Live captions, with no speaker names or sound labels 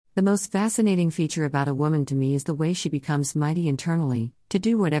The most fascinating feature about a woman to me is the way she becomes mighty internally, to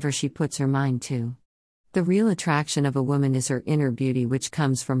do whatever she puts her mind to. The real attraction of a woman is her inner beauty, which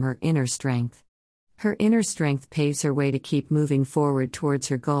comes from her inner strength. Her inner strength paves her way to keep moving forward towards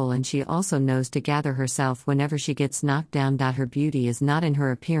her goal, and she also knows to gather herself whenever she gets knocked down. Her beauty is not in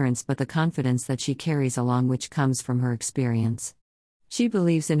her appearance but the confidence that she carries along, which comes from her experience. She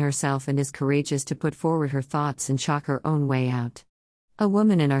believes in herself and is courageous to put forward her thoughts and chalk her own way out. A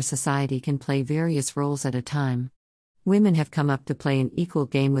woman in our society can play various roles at a time. Women have come up to play an equal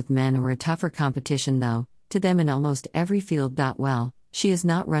game with men or a tougher competition, though, to them in almost every field. Well, she is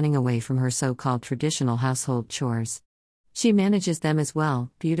not running away from her so-called traditional household chores. She manages them as well,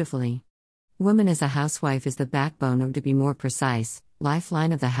 beautifully. Woman as a housewife is the backbone, or to be more precise,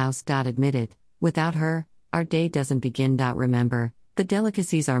 lifeline of the house. Admitted, without her, our day doesn't begin. Remember, the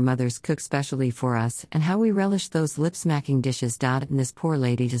delicacies our mothers cook specially for us and how we relish those lip-smacking dishes. And this poor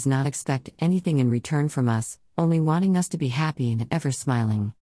lady does not expect anything in return from us, only wanting us to be happy and ever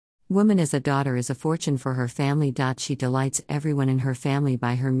smiling. Woman as a daughter is a fortune for her family. She delights everyone in her family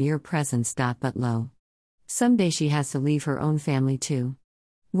by her mere presence. But someday she has to leave her own family too.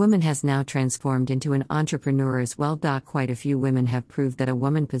 Woman has now transformed into an entrepreneur as well. Quite a few women have proved that a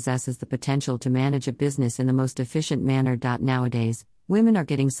woman possesses the potential to manage a business in the most efficient manner. Nowadays, women are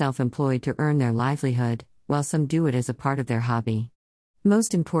getting self-employed to earn their livelihood, while some do it as a part of their hobby.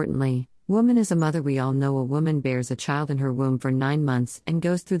 Most importantly, woman is a mother. We all know a woman bears a child in her womb for 9 months and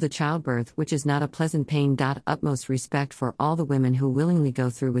goes through the childbirth, which is not a pleasant pain. Utmost respect for all the women who willingly go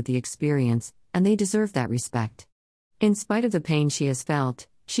through with the experience, and they deserve that respect. In spite of the pain she has felt,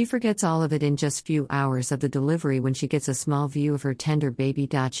 she forgets all of it in just few hours of the delivery when she gets a small view of her tender baby.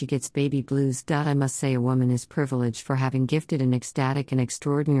 She gets baby blues. I must say, a woman is privileged for having gifted an ecstatic and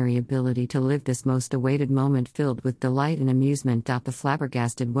extraordinary ability to live this most awaited moment filled with delight and amusement. The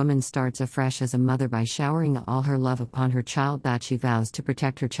flabbergasted woman starts afresh as a mother by showering all her love upon her child. She vows to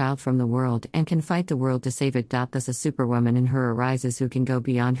protect her child from the world and can fight the world to save it. Thus a superwoman in her arises who can go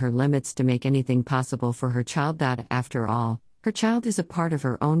beyond her limits to make anything possible for her child. After all, her child is a part of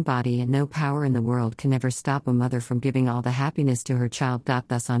her own body, and no power in the world can ever stop a mother from giving all the happiness to her child.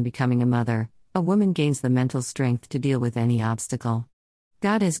 Thus, on becoming a mother, a woman gains the mental strength to deal with any obstacle.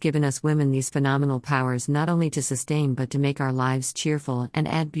 God has given us women these phenomenal powers not only to sustain but to make our lives cheerful and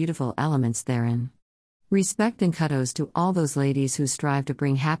add beautiful elements therein. Respect and kudos to all those ladies who strive to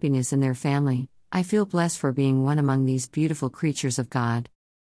bring happiness in their family. I feel blessed for being one among these beautiful creatures of God.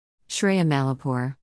 Shreya Malapur.